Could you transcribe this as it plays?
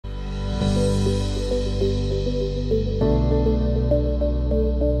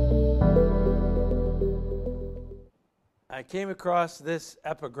I came across this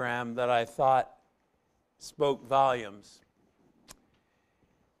epigram that I thought spoke volumes.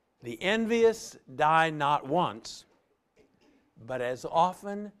 The envious die not once, but as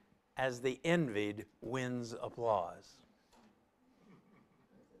often as the envied wins applause.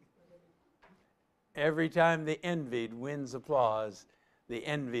 Every time the envied wins applause, the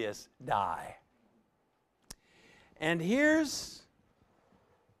envious die. And here's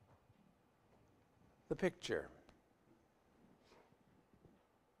the picture.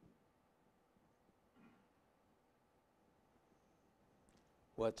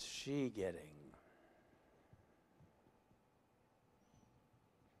 What's she getting?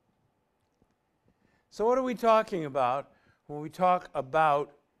 So what are we talking about when we talk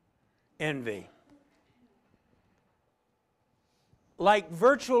about envy? Like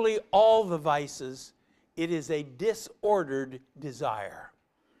virtually all the vices, it is a disordered desire.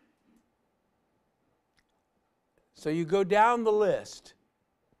 So you go down the list.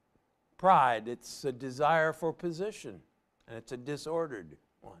 Pride, it's a desire for position, and it's a disordered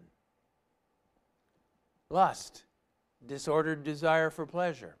one. Lust, disordered desire for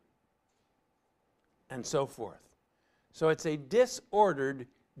pleasure, and so forth. So it's a disordered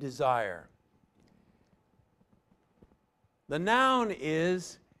desire. The noun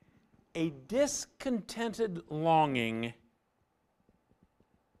is a discontented longing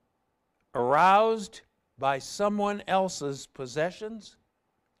aroused by someone else's possessions,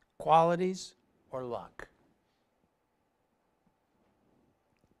 qualities, or luck.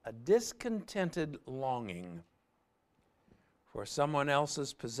 A discontented longing for someone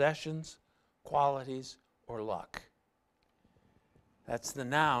else's possessions, qualities, or luck. That's the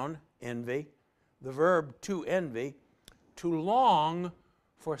noun, envy. The verb to envy, to long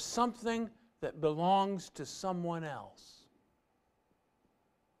for something that belongs to someone else.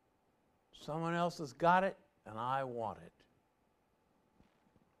 Someone else has got it, and I want it.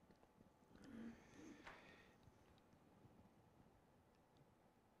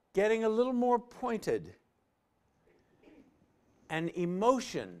 Getting a little more pointed, an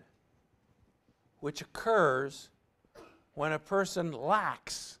emotion which occurs when a person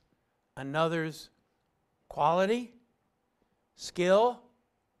lacks another's quality, skill,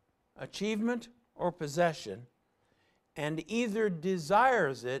 achievement, or possession, and either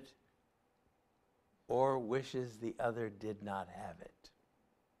desires it or wishes the other did not have it.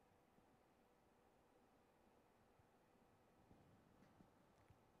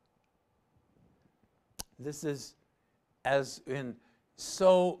 This is, as in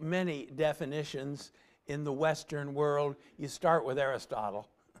so many definitions in the Western world, you start with Aristotle.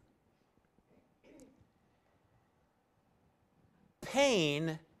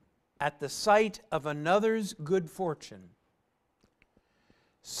 Pain at the sight of another's good fortune,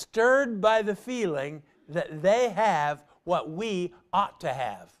 stirred by the feeling that they have what we ought to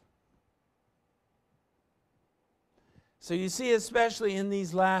have. So you see, especially in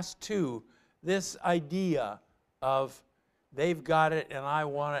these last two, this idea of they've got it and I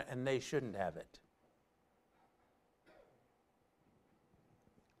want it and they shouldn't have it.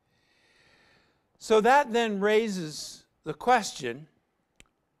 So that then raises the question,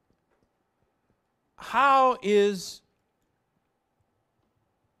 how is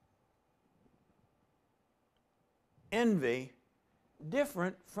envy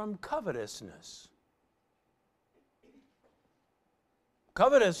different from covetousness?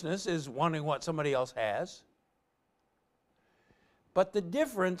 Covetousness is wanting what somebody else has. But the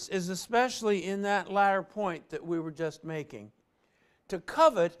difference is especially in that latter point that we were just making. To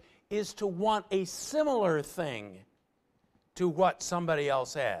covet is to want a similar thing to what somebody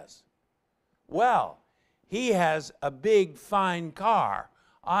else has. Well, he has a big, fine car.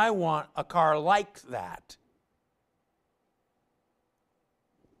 I want a car like that.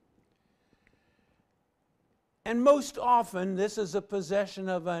 And most often, this is a possession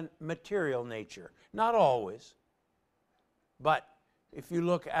of a material nature. Not always. But if you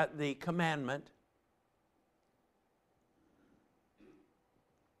look at the commandment,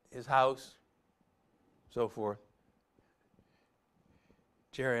 his house, so forth.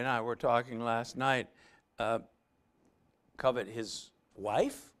 Jerry and I were talking last night, covet his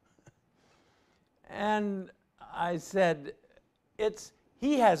wife. And I said,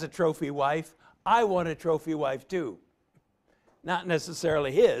 he has a trophy wife. I want a trophy wife too. Not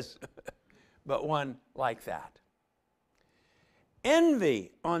necessarily his, but one like that. Envy,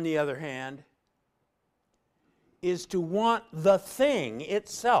 on the other hand, is to want the thing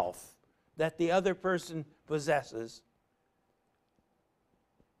itself that the other person possesses,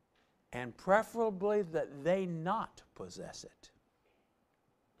 and preferably that they not possess it.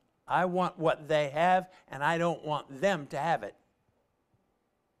 I want what they have, and I don't want them to have it.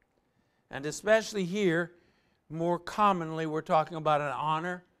 And especially here, more commonly, we're talking about an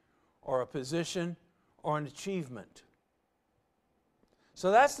honor or a position or an achievement.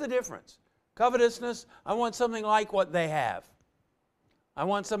 So that's the difference. Covetousness, I want something like what they have. I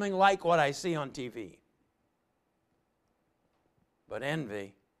want something like what I see on TV. But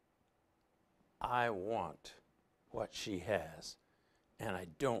envy, I want what she has, and I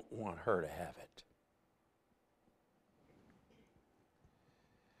don't want her to have it.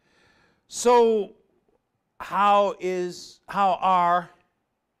 So, how are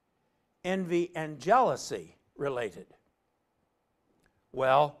envy and jealousy related?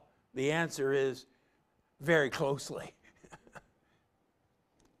 Well, the answer is very closely.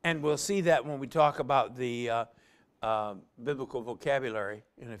 And we'll see that when we talk about the biblical vocabulary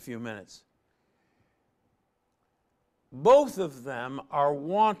in a few minutes. Both of them are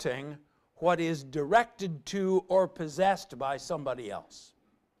wanting what is directed to or possessed by somebody else.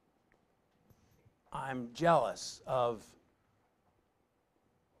 I'm jealous of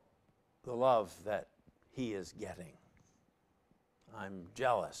the love that he is getting. I'm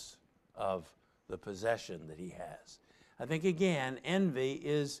jealous of the possession that he has. I think, again, envy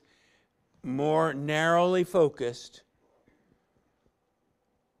is more narrowly focused.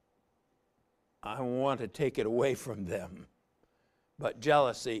 I want to take it away from them. But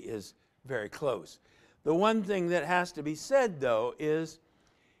jealousy is very close. The one thing that has to be said, though, is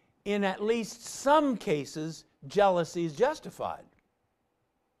in at least some cases, jealousy is justified.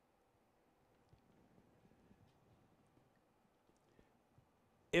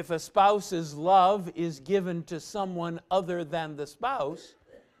 If a spouse's love is given to someone other than the spouse,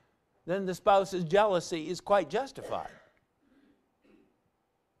 then the spouse's jealousy is quite justified.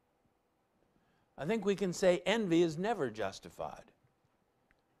 I think we can say envy is never justified.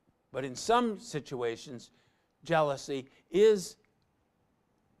 But in some situations, jealousy is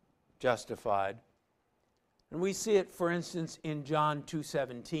justified. And we see it, for instance, in John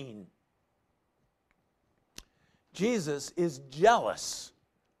 2:17. Jesus is jealous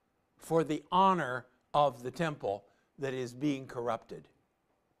for the honor of the temple that is being corrupted.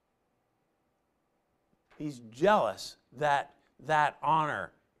 He's jealous that that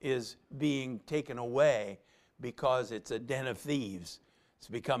honor is being taken away because it's a den of thieves. It's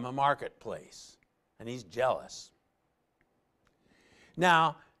become a marketplace, and he's jealous.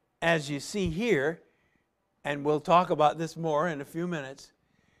 Now, as you see here, and we'll talk about this more in a few minutes,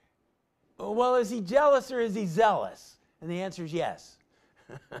 well, is he jealous or is he zealous? And the answer is yes.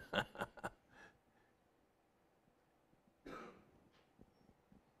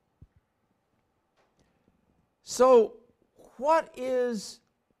 So, what is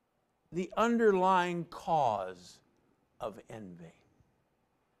the underlying cause of envy?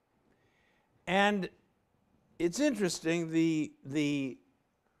 And it's interesting, the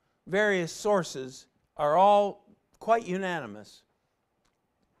various sources are all quite unanimous.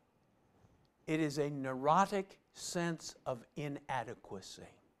 It is a neurotic sense of inadequacy.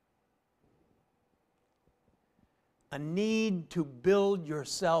 A need to build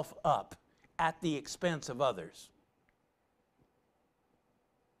yourself up at the expense of others.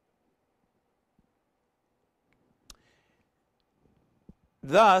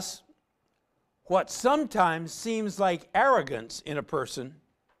 Thus, what sometimes seems like arrogance in a person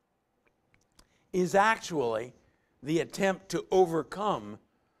is actually the attempt to overcome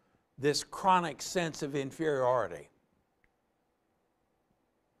this chronic sense of inferiority.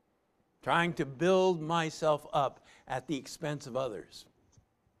 Trying to build myself up at the expense of others.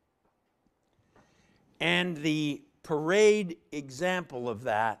 And the parade example of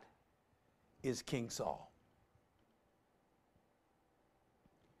that is King Saul.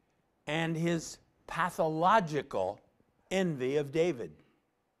 And his pathological envy of David.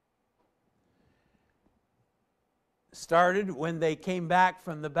 Started when they came back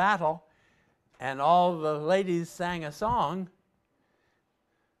from the battle and all the ladies sang a song.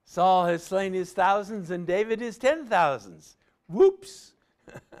 Saul has slain his thousands and David his 10,000s. Whoops!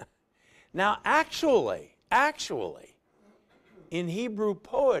 Now, actually, in Hebrew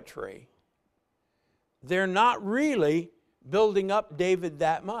poetry, they're not really building up David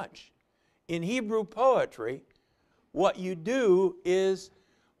that much. In Hebrew poetry, what you do is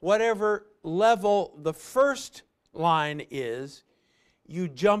whatever level the first line is, you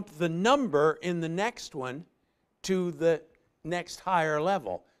jump the number in the next one to the next higher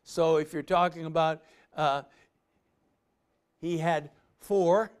level. So if you're talking about he had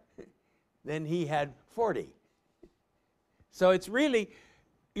 4, then he had 40. So it's really,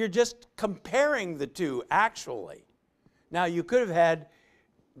 you're just comparing the two, actually. Now, you could have had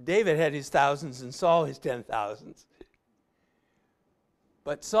David had his thousands and Saul his 10,000s.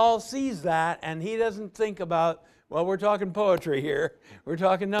 But Saul sees that, and he doesn't think about, well, we're talking poetry here. We're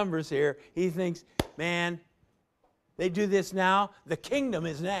talking numbers here. He thinks, man, they do this now. The kingdom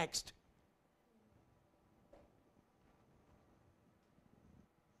is next.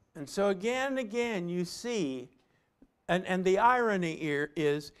 And so again and again you see, and the irony here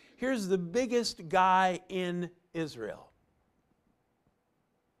is, here's the biggest guy in Israel.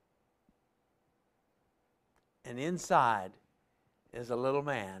 And inside is a little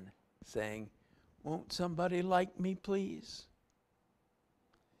man saying, won't somebody like me, please?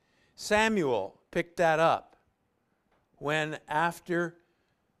 Samuel picked that up when, after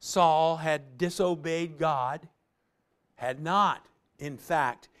Saul had disobeyed God, had not, in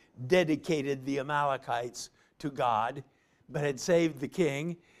fact, dedicated the Amalekites to God, but had saved the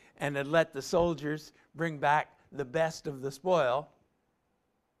king and had let the soldiers bring back the best of the spoil.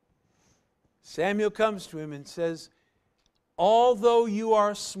 Samuel comes to him and says, although you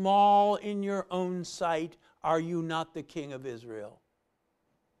are small in your own sight, are you not the king of Israel?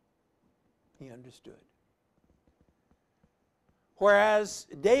 He understood. Whereas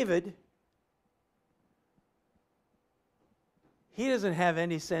David, he doesn't have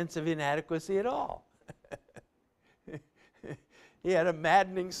any sense of inadequacy at all. He had a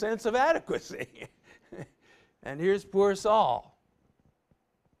maddening sense of adequacy. And here's poor Saul,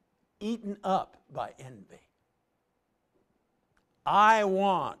 eaten up by envy. I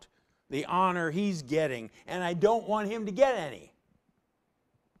want the honor he's getting, and I don't want him to get any.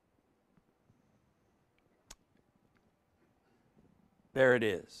 There it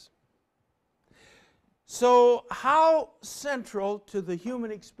is. So, how central to the human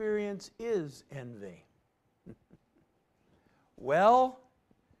experience is envy? Well,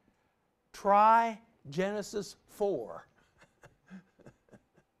 try Genesis 4.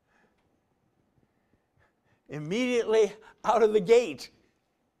 Immediately out of the gate.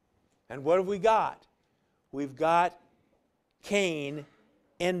 And what have we got? We've got Cain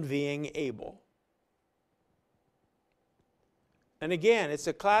envying Abel. And again, it's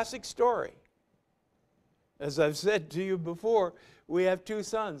a classic story. As I've said to you before, we have two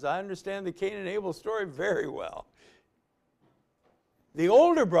sons. I understand the Cain and Abel story very well. The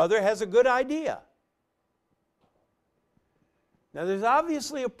older brother has a good idea. Now, there's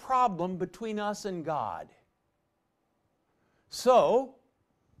obviously a problem between us and God. So,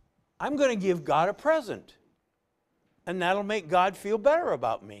 I'm going to give God a present. And that'll make God feel better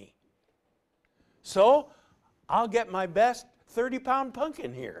about me. So, I'll get my best 30-pound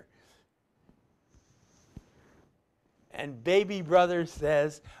pumpkin here. And baby brother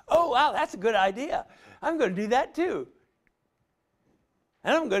says, oh, wow, that's a good idea. I'm going to do that too.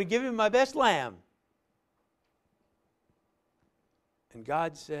 And I'm going to give him my best lamb. And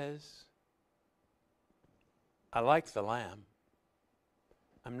God says, I like the lamb.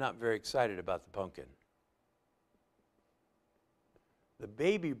 I'm not very excited about the pumpkin. The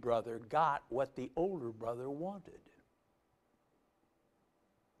baby brother got what the older brother wanted.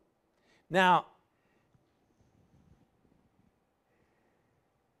 Now,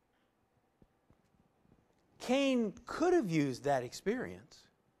 Cain could have used that experience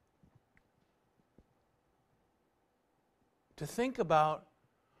to think about,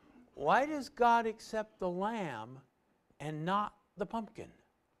 why does God accept the lamb and not the pumpkin?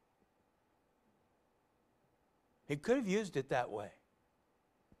 He could have used it that way.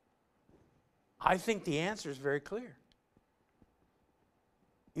 I think the answer is very clear.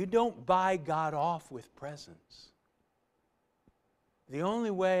 You don't buy God off with presents. The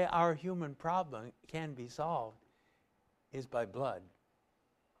only way our human problem can be solved is by blood.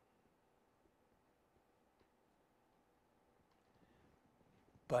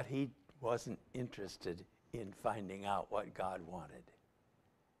 But he wasn't interested in finding out what God wanted.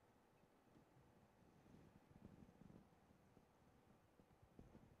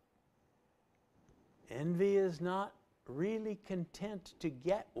 Envy is not really content to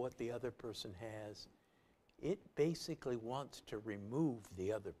get what the other person has. It basically wants to remove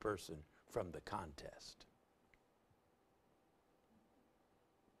the other person from the contest.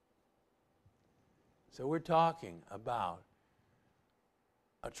 So we're talking about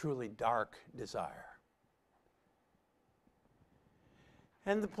a truly dark desire.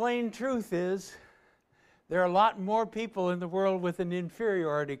 And the plain truth is, there are a lot more people in the world with an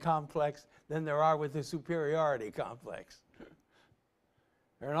inferiority complex than there are with a superiority complex.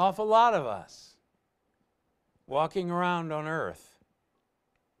 There are an awful lot of us walking around on earth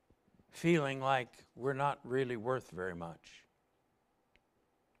feeling like we're not really worth very much.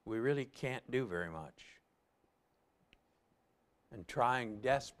 We really can't do very much. and trying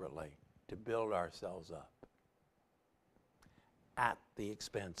desperately to build ourselves up at the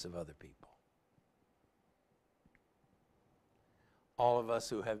expense of other people. All of us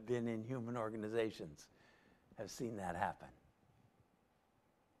who have been in human organizations have seen that happen.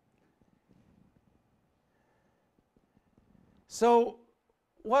 So,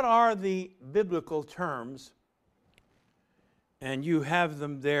 what are the biblical terms? And you have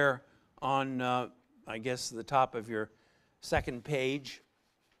them there on, I guess, the top of your second page.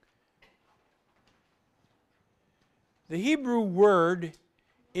 The Hebrew word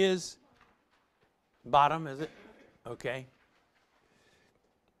is, bottom, is it? Okay.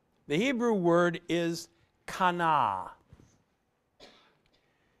 The Hebrew word is kana.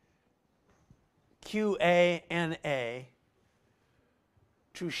 Q-A-N-A.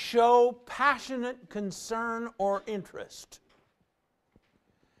 To show passionate concern or interest.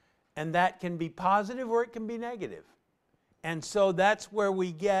 And that can be positive or it can be negative. And so that's where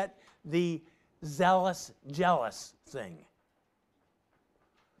we get the zealous, jealous thing.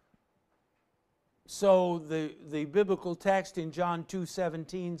 So the biblical text in John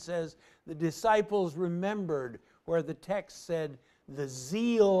 2:17 says, the disciples remembered where the text said, the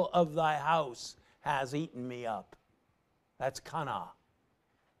zeal of thy house has eaten me up. That's kana.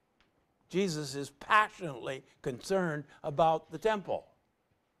 Jesus is passionately concerned about the temple.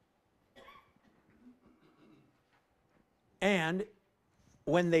 And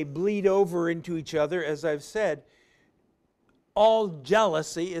when they bleed over into each other, as I've said, all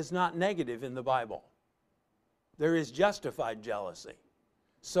jealousy is not negative in the Bible. There is justified jealousy.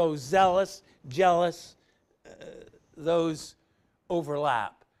 So zealous, jealous, those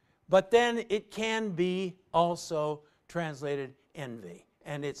overlap. But then it can be also translated envy.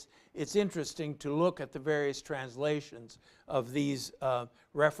 And it's interesting to look at the various translations of these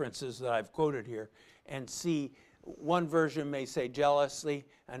references that I've quoted here and see one version may say jealousy,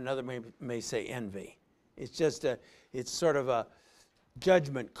 another may say envy. It's sort of a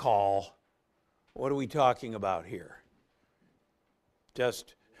judgment call. What are we talking about here?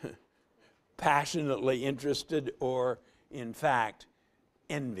 Just passionately interested or, in fact,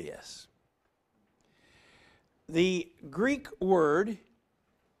 envious. The Greek word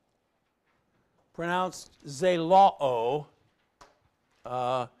pronounced zelao.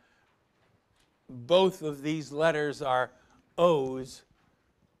 Both of these letters are O's.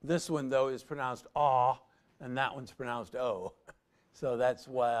 This one, though, is pronounced aw, and that one's pronounced O. So that's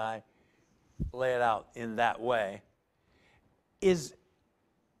why I lay it out in that way. Is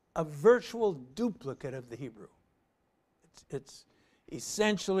a virtual duplicate of the Hebrew. It's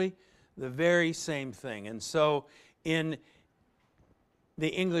essentially the very same thing. And so in the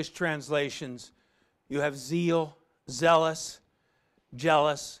English translations, you have zeal, zealous,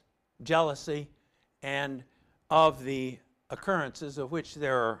 jealous, jealousy, and of the occurrences, of which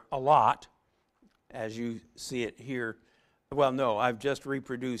there are a lot, as you see it here. Well, no, I've just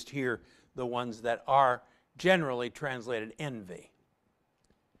reproduced here the ones that are generally translated envy.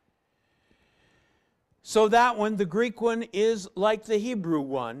 So that one, the Greek one, is like the Hebrew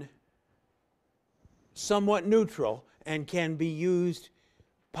one, somewhat neutral and can be used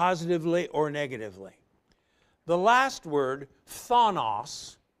positively or negatively. The last word,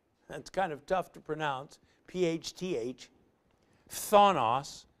 phonos, that's kind of tough to pronounce, P-H-T-H,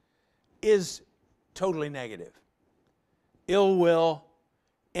 phonos, is totally negative. Ill will,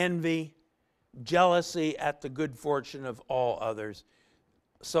 envy, jealousy at the good fortune of all others.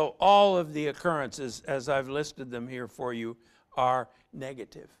 So all of the occurrences, as I've listed them here for you, are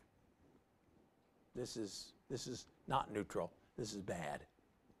negative. This is not neutral. This is bad.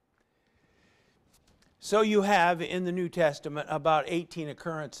 So you have in the New Testament about 18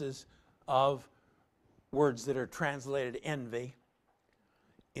 occurrences of words that are translated envy.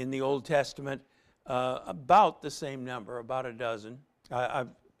 In the Old Testament, about the same number, about a dozen. I've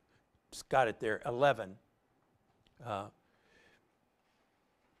got it there, 11.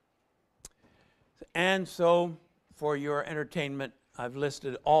 And so, for your entertainment, I've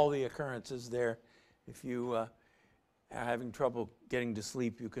listed all the occurrences there. If you are having trouble getting to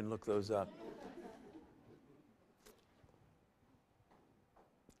sleep, you can look those up.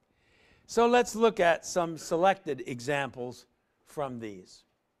 So let's look at some selected examples from these.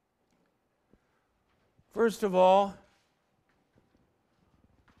 First of all,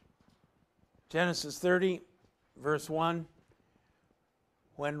 Genesis 30, verse 1.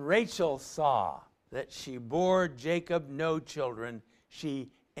 When Rachel saw that she bore Jacob no children,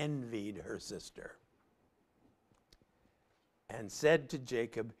 she envied her sister and said to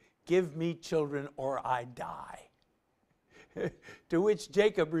Jacob, "Give me children or I die." To which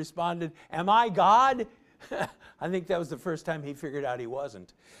Jacob responded, "Am I God I think that was the first time he figured out he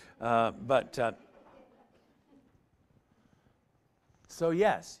wasn't. So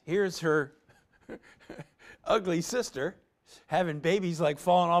yes, here's her ugly sister having babies like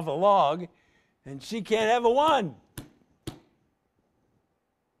falling off a log, and she can't have a one.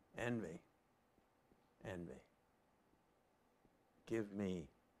 Envy. Envy. Give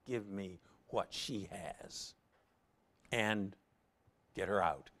me what she has. And get her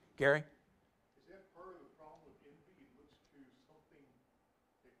out. Gary? Is that part of the problem with envy? It looks to something that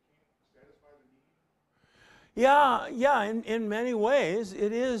can't satisfy the need? Yeah, in many ways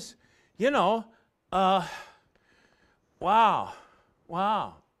it is,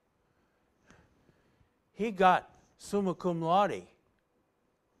 wow. He got summa cum laude.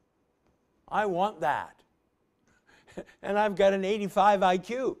 I want that. And I've got an 85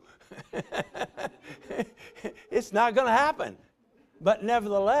 IQ. It's not going to happen. But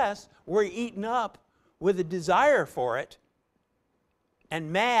nevertheless, we're eaten up with a desire for it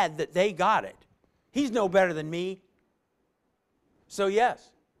and mad that they got it. He's no better than me. So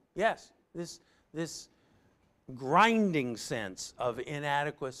yes, this grinding sense of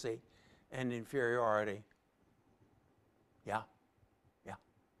inadequacy and inferiority. Yeah.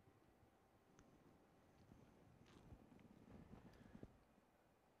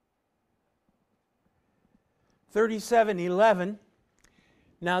 37:11.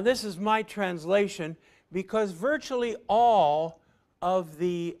 Now this is my translation because virtually all of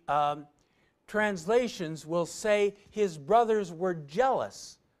the translations will say his brothers were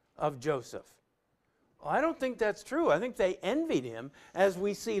jealous of Joseph. Well, I don't think that's true. I think they envied him, as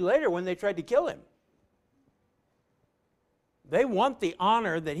we see later when they tried to kill him. They want the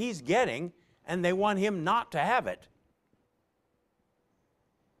honor that he's getting, and they want him not to have it.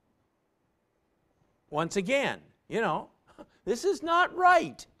 Once again, this is not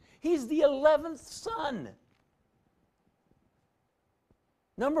right. He's the 11th son.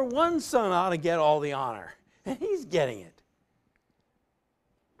 Number one son ought to get all the honor, and he's getting it.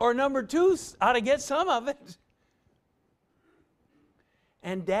 Or number two ought to get some of it.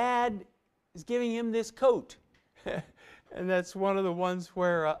 And Dad is giving him this coat. And that's one of the ones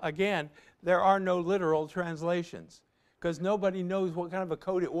where, again, there are no literal translations because nobody knows what kind of a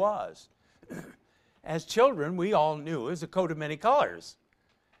coat it was. As children, we all knew it was a coat of many colors.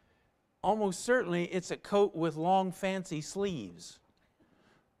 Almost certainly it's a coat with long, fancy sleeves.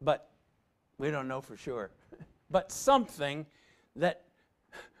 But we don't know for sure. But something that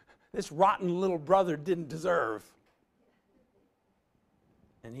this rotten little brother didn't deserve.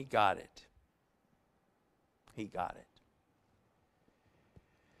 And he got it. He got it.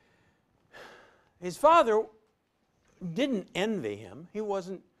 His father didn't envy him. He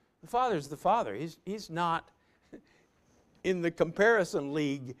wasn't. The father's the father. He's not in the comparison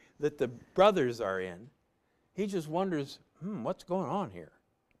league that the brothers are in. He just wonders, what's going on here?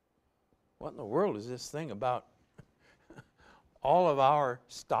 What in the world is this thing about all of our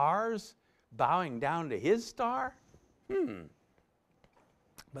stars bowing down to his star?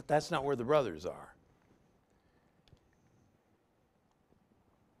 But that's not where the brothers are.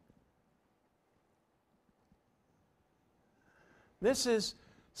 This is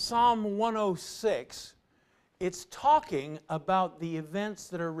Psalm 106. It's talking about the events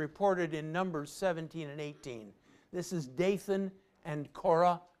that are reported in Numbers 17 and 18. This is Dathan and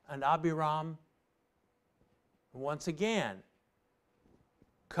Korah and Abiram. Once again,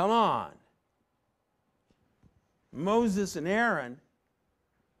 come on. Moses and Aaron,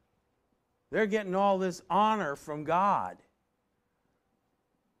 they're getting all this honor from God.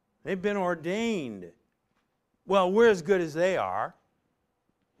 They've been ordained. Well, we're as good as they are.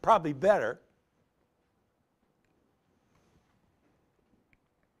 Probably better.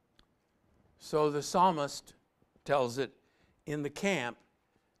 So the psalmist tells it, in the camp,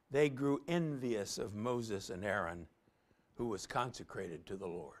 they grew envious of Moses and Aaron, who was consecrated to the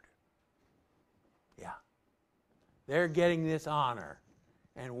Lord. Yeah. They're getting this honor,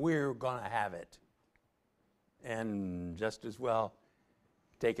 and we're going to have it. And just as well,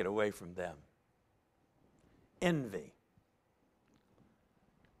 take it away from them. Envy.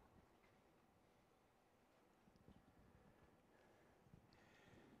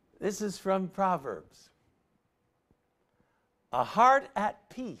 This is from Proverbs. A heart at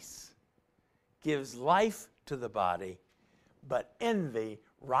peace gives life to the body, but envy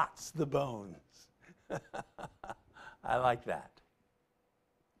rots the bones. I like that.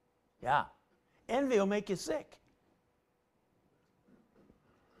 Yeah. Envy will make you sick.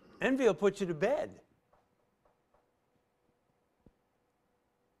 Envy will put you to bed.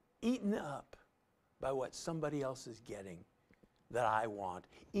 Eaten up by what somebody else is getting that I want,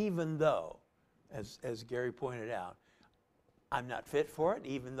 even though as Gary pointed out. I'm not fit for it,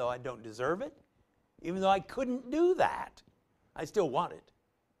 even though I don't deserve it, even though I couldn't do that. I still want it.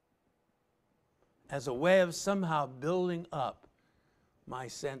 As a way of somehow building up my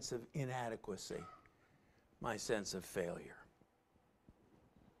sense of inadequacy, my sense of failure.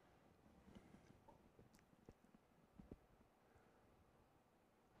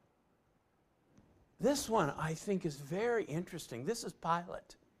 This one I think is very interesting. This is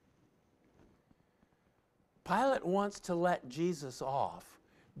Pilate. Pilate wants to let Jesus off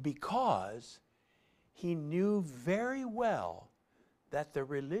because he knew very well that the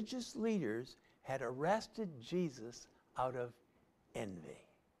religious leaders had arrested Jesus out of envy.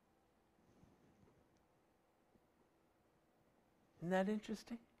 Isn't that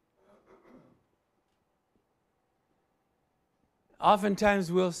interesting?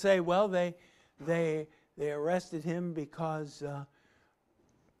 Oftentimes we'll say, well, they arrested him because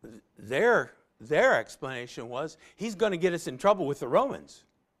their explanation was, he's going to get us in trouble with the Romans.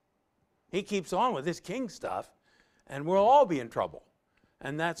 He keeps on with this king stuff, and we'll all be in trouble.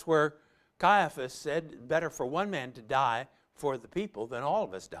 And that's where Caiaphas said, better for one man to die for the people than all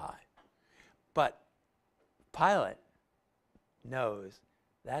of us die. But Pilate knows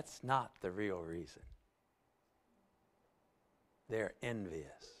that's not the real reason. They're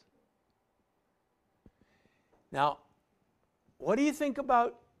envious. Now, what do you think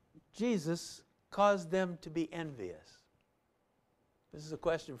about Jesus caused them to be envious? This is a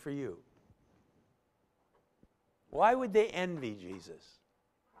question for you. Why would they envy Jesus?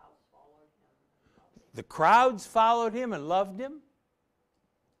 The crowds followed him and loved him.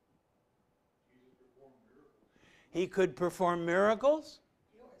 He could perform miracles.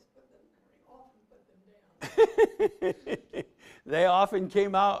 They often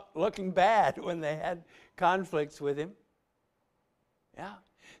came out looking bad when they had conflicts with him. Yeah.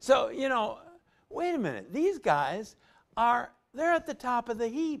 So, you know, wait a minute. These guys they're at the top of the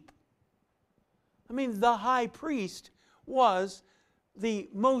heap. I mean, the high priest was the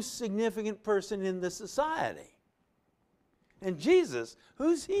most significant person in the society. And Jesus,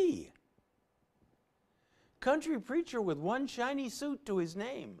 who's he? Country preacher with one shiny suit to his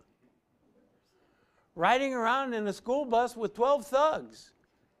name. Riding around in a school bus with 12 thugs.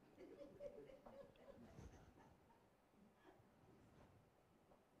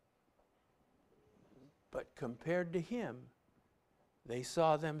 But compared to him, they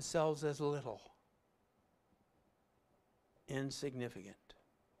saw themselves as little, insignificant.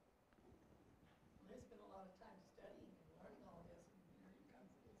 They spent a lot of time studying and learning all this, and here he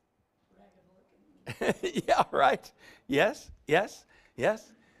comes this ragged looking. Yeah, right. Yes, yes,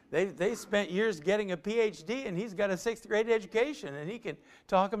 yes. They spent years getting a PhD, and he's got a 6th grade education, and he can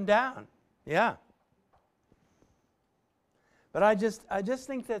talk them down. Yeah. But I just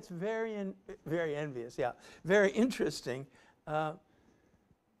think that's very envious. Yeah, very interesting.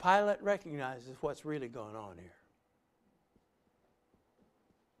 Pilate recognizes what's really going on here.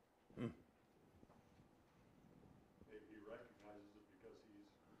 Maybe he recognizes it because he's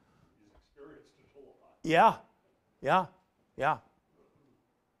experienced it a lot. Yeah, yeah, yeah.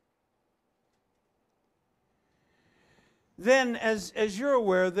 Then, as you're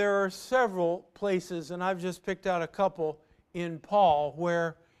aware, there are several places, and I've just picked out a couple in Paul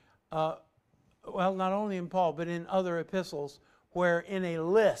where, well, not only in Paul, but in other epistles, where in a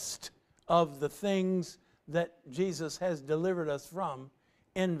list of the things that Jesus has delivered us from,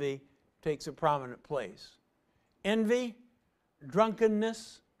 envy takes a prominent place. Envy,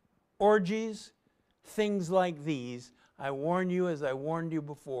 drunkenness, orgies, things like these. I warn you, as I warned you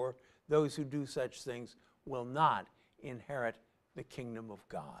before, those who do such things will not inherit the kingdom of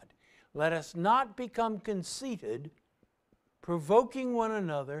God. Let us not become conceited, provoking one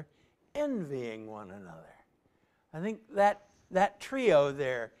another, envying one another. I think that trio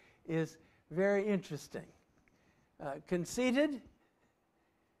there is very interesting. Conceited,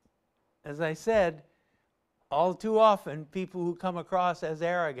 as I said, all too often people who come across as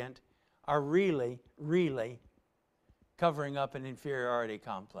arrogant are really, really covering up an inferiority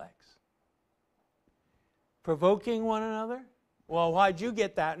complex. Provoking one another? Well, why'd you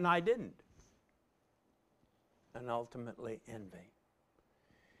get that and I didn't? And ultimately envy.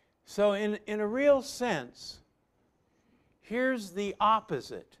 So in a real sense, here's the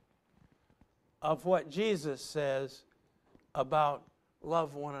opposite of what Jesus says about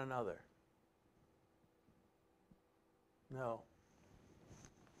love one another. No.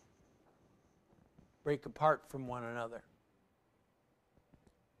 Break apart from one another.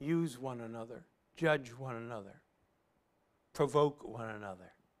 Use one another. Judge one another. Provoke one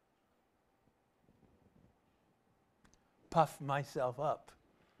another. Puff myself up.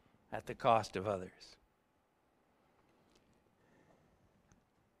 at the cost of others.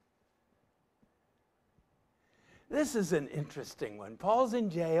 This is an interesting one. Paul's in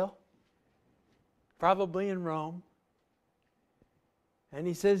jail, probably in Rome. And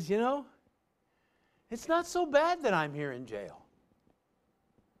he says, you know, it's not so bad that I'm here in jail.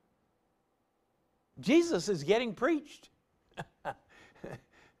 Jesus is getting preached.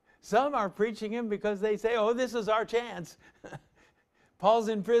 Some are preaching him because they say, oh, this is our chance. Paul's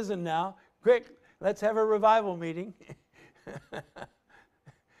in prison now. Quick, let's have a revival meeting.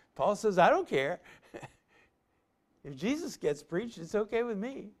 Paul says, I don't care. If Jesus gets preached, it's okay with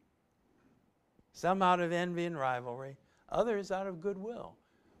me. Some out of envy and rivalry, others out of goodwill.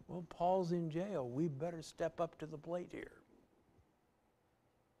 Well, Paul's in jail. We better step up to the plate here.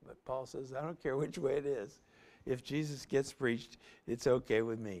 But Paul says, I don't care which way it is. If Jesus gets preached, it's okay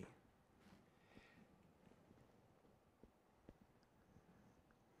with me.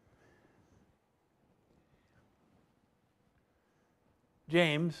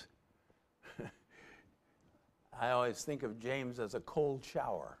 James, I always think of James as a cold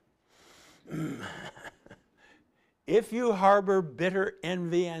shower. If you harbor bitter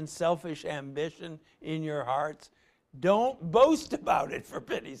envy and selfish ambition in your hearts, don't boast about it, for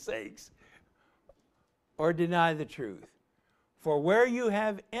pity's sakes, or deny the truth. For where you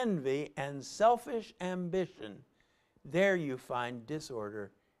have envy and selfish ambition, there you find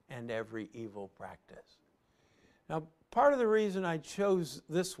disorder and every evil practice. Now, part of the reason I chose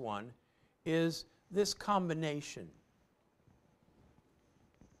this one is this combination.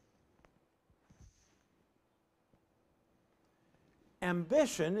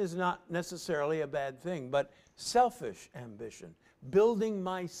 Ambition is not necessarily a bad thing, but selfish ambition, building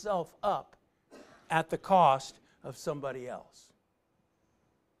myself up at the cost of somebody else.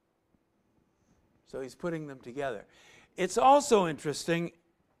 So he's putting them together. It's also interesting,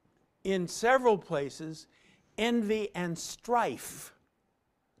 in several places, envy and strife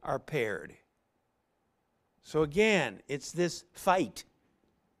are paired. So again, it's this fight.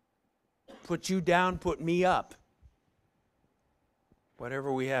 Put you down, put me up.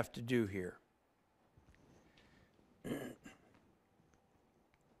 Whatever we have to do here.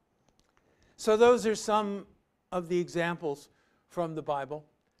 So those are some of the examples from the Bible.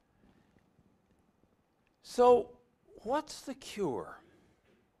 So what's the cure?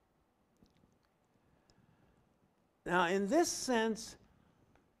 Now, in this sense,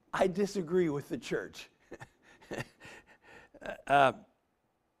 I disagree with the church.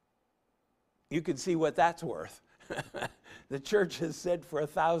 You can see what that's worth. The church has said for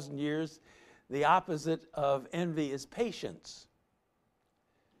 1,000 years the opposite of envy is patience.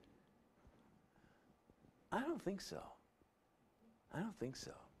 I don't think so. I don't think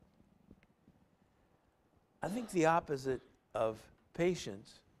so. I think the opposite of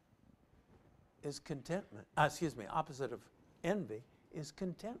patience is contentment. Opposite of envy is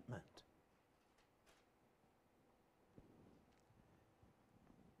contentment.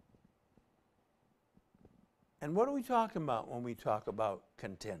 And what are we talking about when we talk about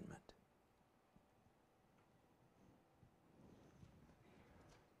contentment?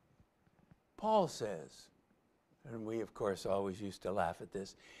 Paul says, and we of course always used to laugh at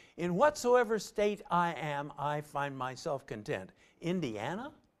this, in whatsoever state I am, I find myself content.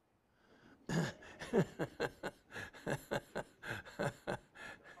 Indiana?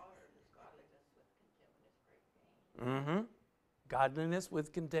 Godliness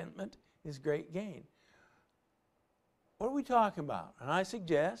with contentment is great gain. What are we talking about? And I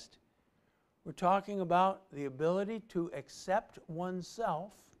suggest we're talking about the ability to accept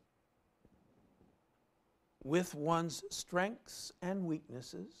oneself with one's strengths and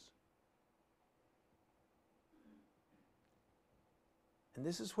weaknesses. And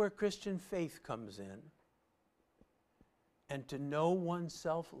this is where Christian faith comes in. And to know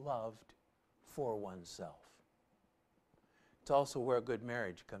oneself loved for oneself. It's also where good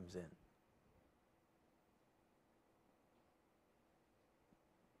marriage comes in.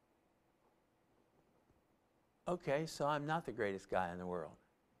 Okay, so I'm not the greatest guy in the world.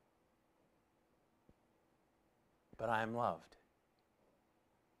 But I am loved.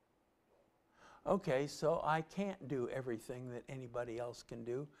 Okay, so I can't do everything that anybody else can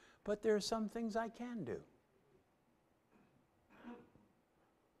do, but there are some things I can do.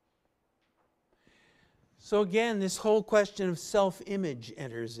 So again, this whole question of self-image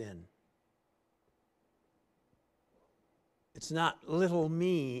enters in. It's not little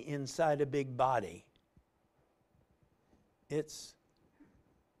me inside a big body. It's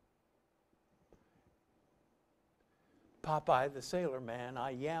Popeye the Sailor Man,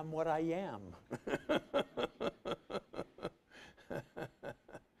 I am what I am.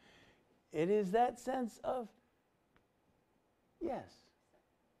 It is that sense of, yes,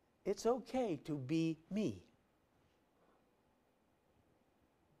 it's okay to be me.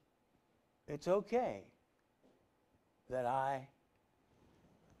 It's okay that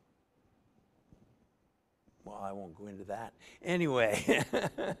well, I won't go into that. Anyway,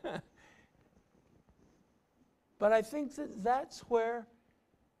 but I think that that's where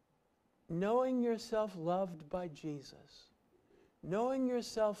knowing yourself loved by Jesus, knowing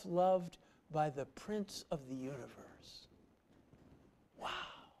yourself loved by the Prince of the universe, wow.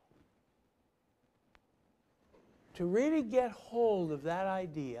 To really get hold of that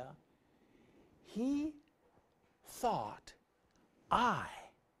idea, he thought I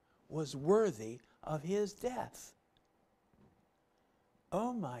was worthy of his death.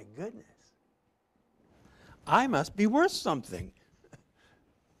 Oh my goodness. I must be worth something.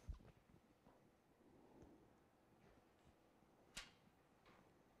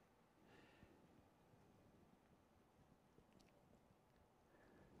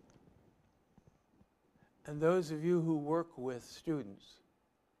 And those of you who work with students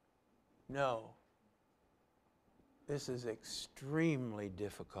know this is extremely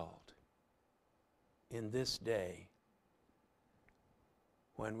difficult in this day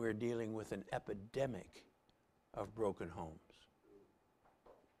when we're dealing with an epidemic of broken homes.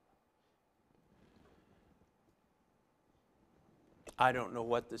 I don't know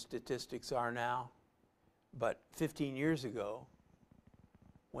what the statistics are now, but 15 years ago,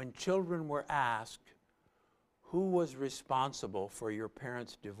 when children were asked who was responsible for your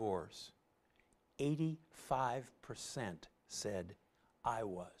parents' divorce, 85% said, I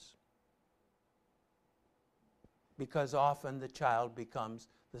was. Because often the child becomes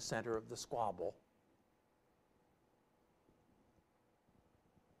the center of the squabble.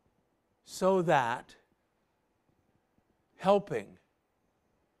 So that helping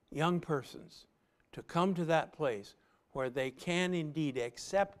young persons to come to that place where they can indeed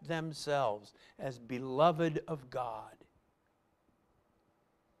accept themselves as beloved of God,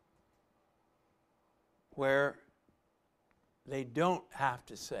 where they don't have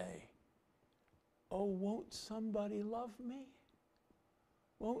to say, oh, won't somebody love me?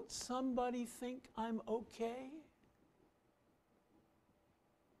 Won't somebody think I'm okay?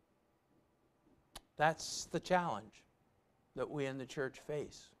 That's the challenge that we in the church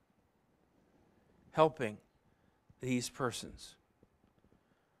face. Helping these persons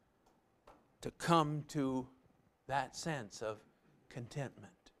to come to that sense of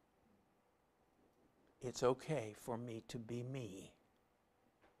contentment. It's okay for me to be me.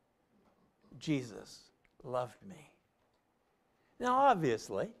 Jesus loved me. Now,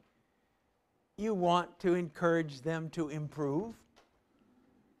 obviously, you want to encourage them to improve.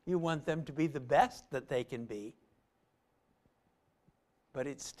 You want them to be the best that they can be. But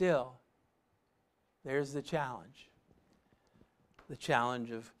it's still, there's the challenge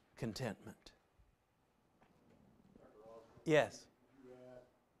of contentment. Yes.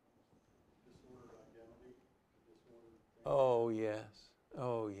 Oh, yes.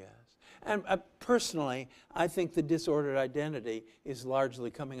 Oh, yes. And personally, I think the disordered identity is largely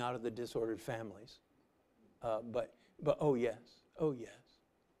coming out of the disordered families. But oh, yes. Oh, yes.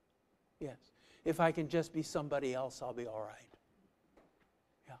 Yes. If I can just be somebody else, I'll be all right.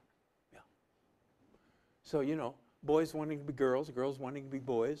 Yeah. Yeah. So, you know, boys wanting to be girls, girls wanting to be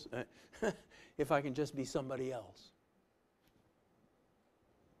boys. If I can just be somebody else.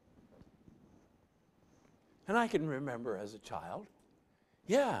 And I can remember as a child,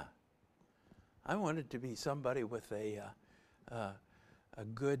 yeah, I wanted to be somebody with a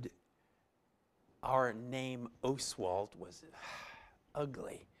good, our name Oswalt was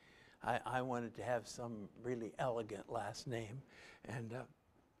ugly. I wanted to have some really elegant last name. And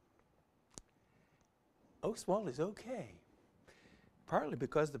Oswalt is okay. Partly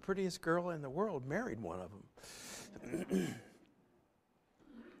because the prettiest girl in the world married one of them.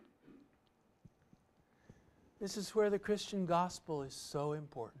 This is where the Christian gospel is so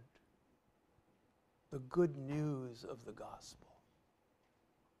important. The good news of the gospel.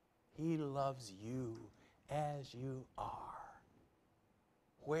 He loves you as you are,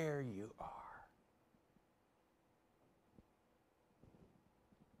 where you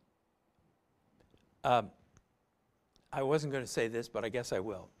are. I wasn't going to say this, but I guess I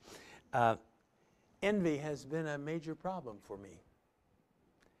will. Envy has been a major problem for me.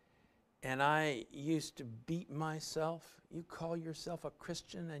 And I used to beat myself. You call yourself a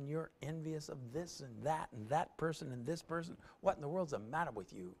Christian and you're envious of this and that person and this person. What in the world's the matter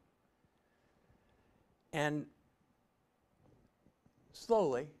with you? And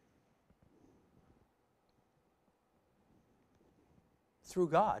slowly, through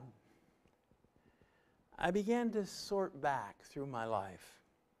God, I began to sort back through my life.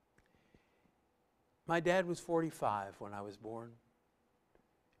 My dad was 45 when I was born,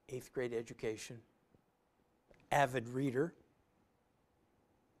 8th grade education, avid reader,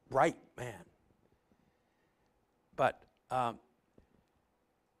 bright man. But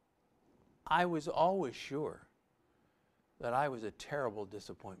I was always sure that I was a terrible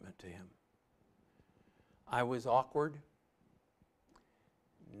disappointment to him. I was awkward,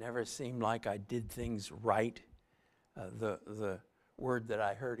 never seemed like I did things right. The word that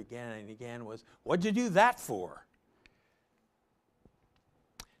I heard again and again was, "What'd you do that for?"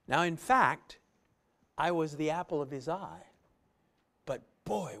 Now, in fact, I was the apple of his eye, but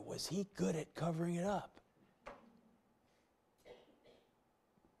boy, was he good at covering it up.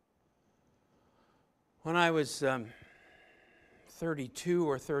 When I was 32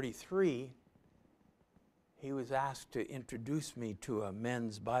 or 33, he was asked to introduce me to a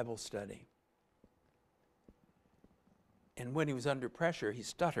men's Bible study. And when he was under pressure, he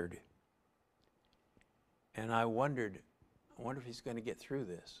stuttered. And I wonder if he's going to get through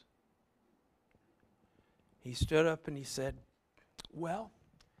this. He stood up and he said, "Well,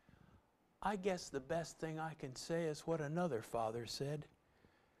 I guess the best thing I can say is what another father said.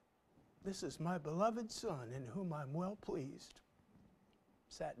 This is my beloved son in whom I'm well pleased."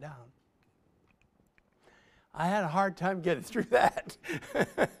 Sat down. I had a hard time getting through that.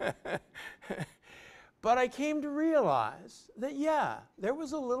 But I came to realize that, yeah, there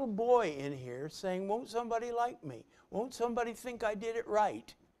was a little boy in here saying, "Won't somebody like me? Won't somebody think I did it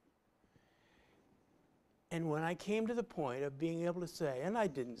right?" And when I came to the point of being able to say, and I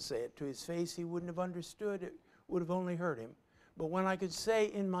didn't say it to his face, he wouldn't have understood, it would have only hurt him. But when I could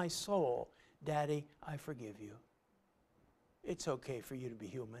say in my soul, "Daddy, I forgive you. It's okay for you to be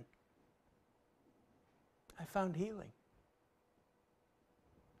human," I found healing.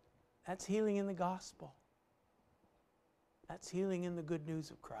 That's healing in the gospel. That's healing in the good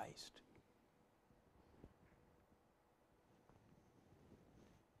news of Christ.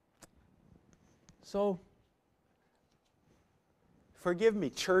 So, forgive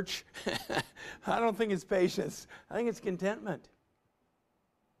me, church. I don't think it's patience. I think it's contentment.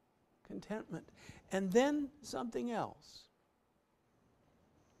 Contentment. And then something else.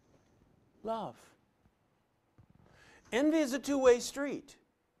 Love. Envy is a two-way street.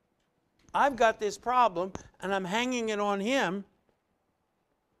 I've got this problem, and I'm hanging it on him,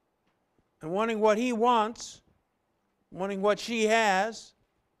 and wanting what he wants, wanting what she has.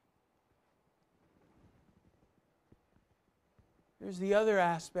 There's the other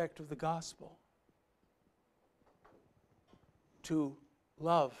aspect of the gospel. To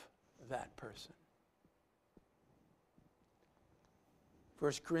love that person.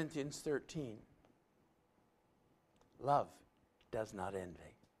 1 Corinthians 13. Love does not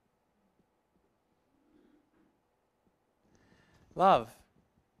envy. Love,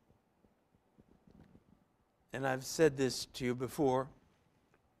 and I've said this to you before,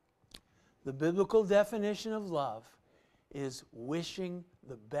 the biblical definition of love is wishing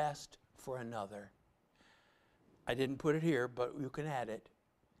the best for another. I didn't put it here, but you can add it,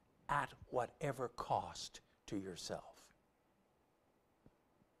 at whatever cost to yourself.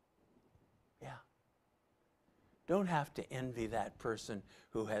 Yeah. Don't have to envy that person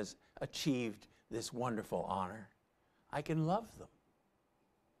who has achieved this wonderful honor. I can love them.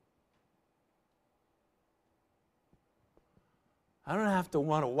 I don't have to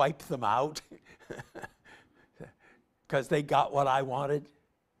want to wipe them out because they got what I wanted.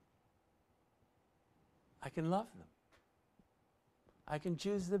 I can love them. I can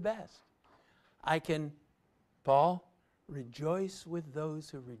choose the best. I can, Paul, rejoice with those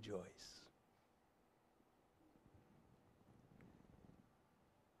who rejoice.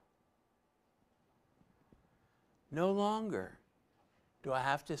 No longer do I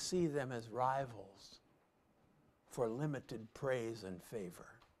have to see them as rivals for limited praise and favor.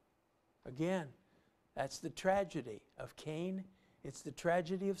 Again, that's the tragedy of Cain. It's the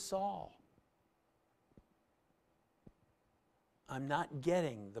tragedy of Saul. I'm not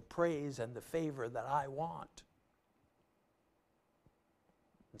getting the praise and the favor that I want.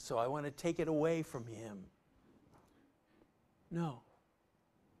 And so I want to take it away from him. No.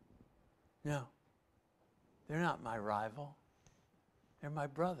 No. They're not my rival. They're my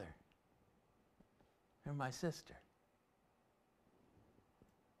brother. They're my sister.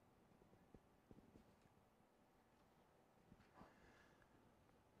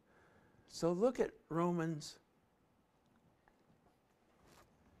 So look at Romans.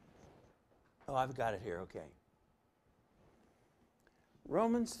 Oh, I've got it here, okay.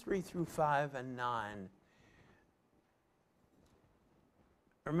 Romans 3 through 5 and 9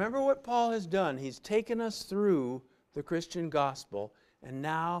 Remember what Paul has done. He's taken us through the Christian gospel, and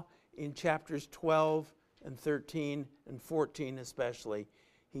now in chapters 12 and 13 and 14 especially,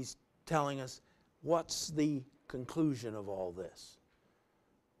 he's telling us what's the conclusion of all this.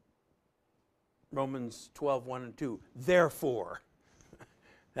 Romans 12, 1 and 2. Therefore,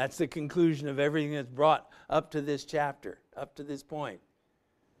 that's the conclusion of everything that's brought up to this chapter, up to this point.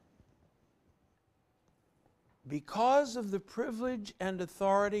 Because of the privilege and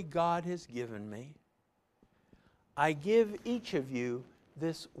authority God has given me, I give each of you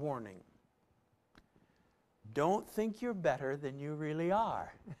this warning. Don't think you're better than you really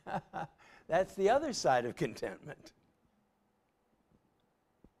are. That's the other side of contentment.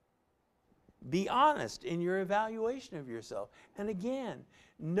 Be honest in your evaluation of yourself. And again,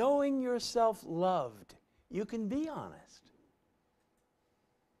 knowing yourself loved, you can be honest.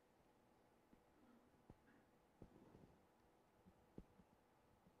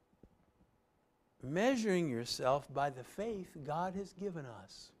 Measuring yourself by the faith God has given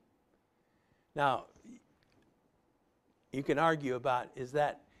us. Now, you can argue about, is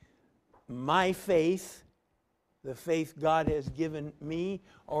that my faith, the faith God has given me,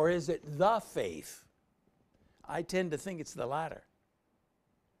 or is it the faith? I tend to think it's the latter.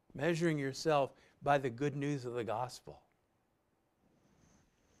 Measuring yourself by the good news of the gospel.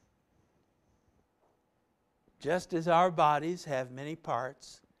 Just as our bodies have many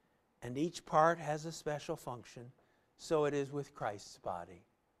parts, and each part has a special function, so it is with Christ's body.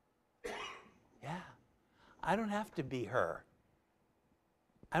 Yeah. I don't have to be her.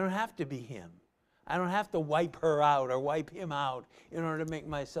 I don't have to be him. I don't have to wipe her out or wipe him out in order to make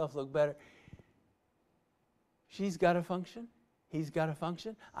myself look better. She's got a function. He's got a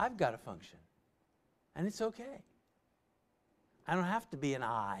function. I've got a function. And it's okay. I don't have to be an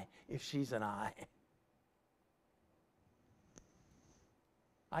I if she's an I.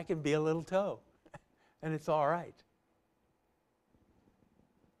 I can be a little toe, and it's all right.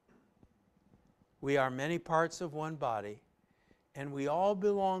 We are many parts of one body, and we all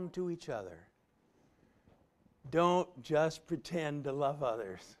belong to each other. Don't just pretend to love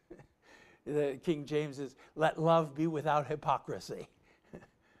others. The King James is, let love be without hypocrisy.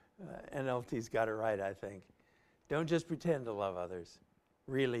 NLT's got it right, I think. Don't just pretend to love others.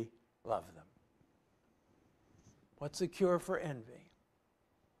 Really love them. What's the cure for envy?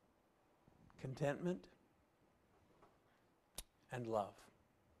 Contentment and love.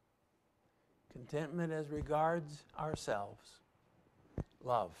 Contentment as regards ourselves.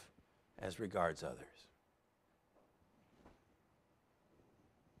 Love as regards others.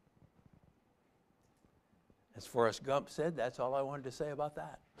 As Forrest Gump said, that's all I wanted to say about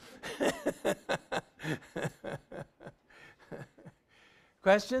that.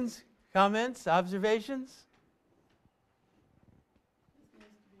 Questions, comments, observations?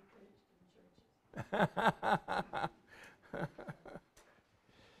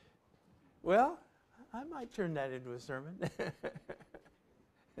 Well, I might turn that into a sermon.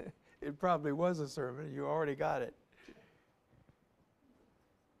 It probably was a sermon. You already got it.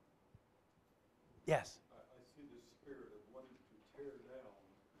 Yes? I see the spirit of wanting to tear down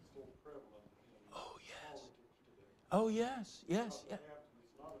so prevalent in Oh, yes. politics today. Oh, yes, yes, yes.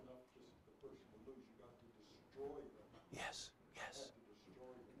 It's not enough just the person to lose. You got to destroy them. Yes, yes. You have to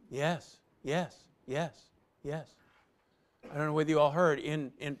destroy them. Yes, yes, yes, yes. I don't know whether you all heard,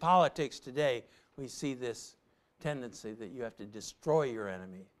 in politics today, we see this tendency that you have to destroy your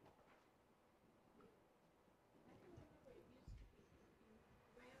enemy.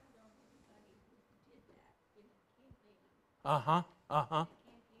 Uh-huh, uh-huh.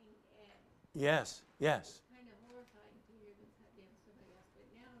 Yes, yes. Kind of horrifying to hear this again, somebody else, but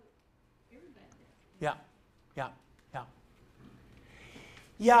now everybody does it. Yeah, yeah, yeah.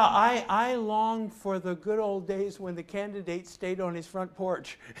 Yeah, I long for the good old days when the candidate stayed on his front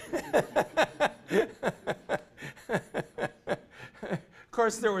porch. Of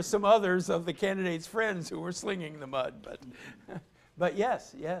course, there were some others of the candidate's friends who were slinging the mud, but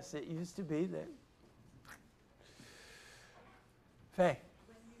yes, yes, it used to be that. Faye.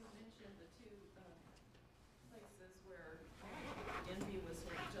 When you mentioned the two places where envy was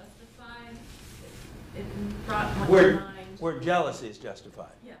sort of justified, it brought my mind. Where jealousy is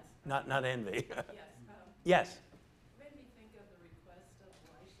justified, Yes. not envy. Yes. Yes. Made me think of the request of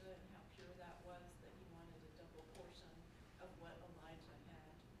Elisha and how pure that was, that he wanted a double portion of what Elijah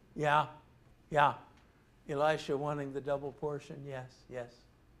had. Yeah, yeah. Elisha wanting the double portion, yes, yes.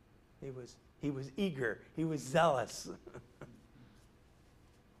 He was eager, he was zealous.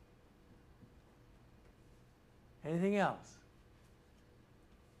 Anything else?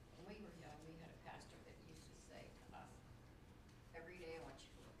 When we were young, we had a pastor that used to say to us, every day I want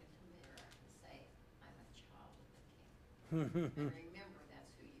you to And remember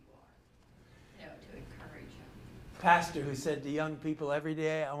that's who you are. You know, to encourage them. Pastor who said to young people every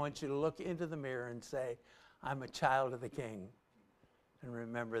day, I want you to look into the mirror and say, I'm a child of the King. And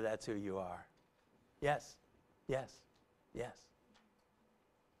remember that's who you are. Yes, yes, yes.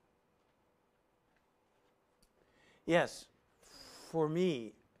 Yes, for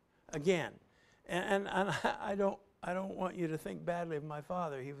me, again, and I don't want you to think badly of my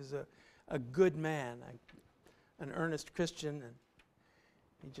father. He was a good man, an earnest Christian, and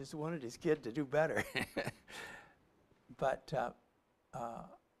he just wanted his kid to do better. But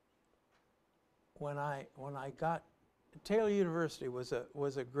when I got Taylor University was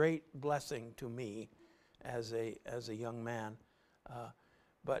a great blessing to me as a young man,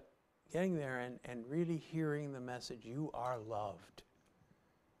 but getting there and really hearing the message, you are loved,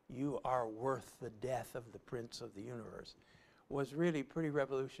 you are worth the death of the Prince of the universe, was really pretty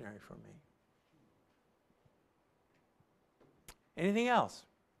revolutionary for me. Anything else?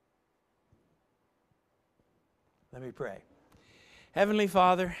 Let me pray. Heavenly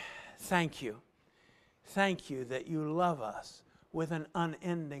Father, thank you. Thank you that you love us with an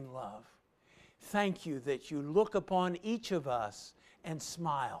unending love. Thank you that you look upon each of us and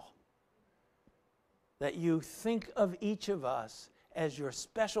smile. That you think of each of us as your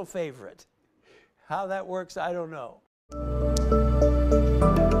special favorite. How that works, I don't know.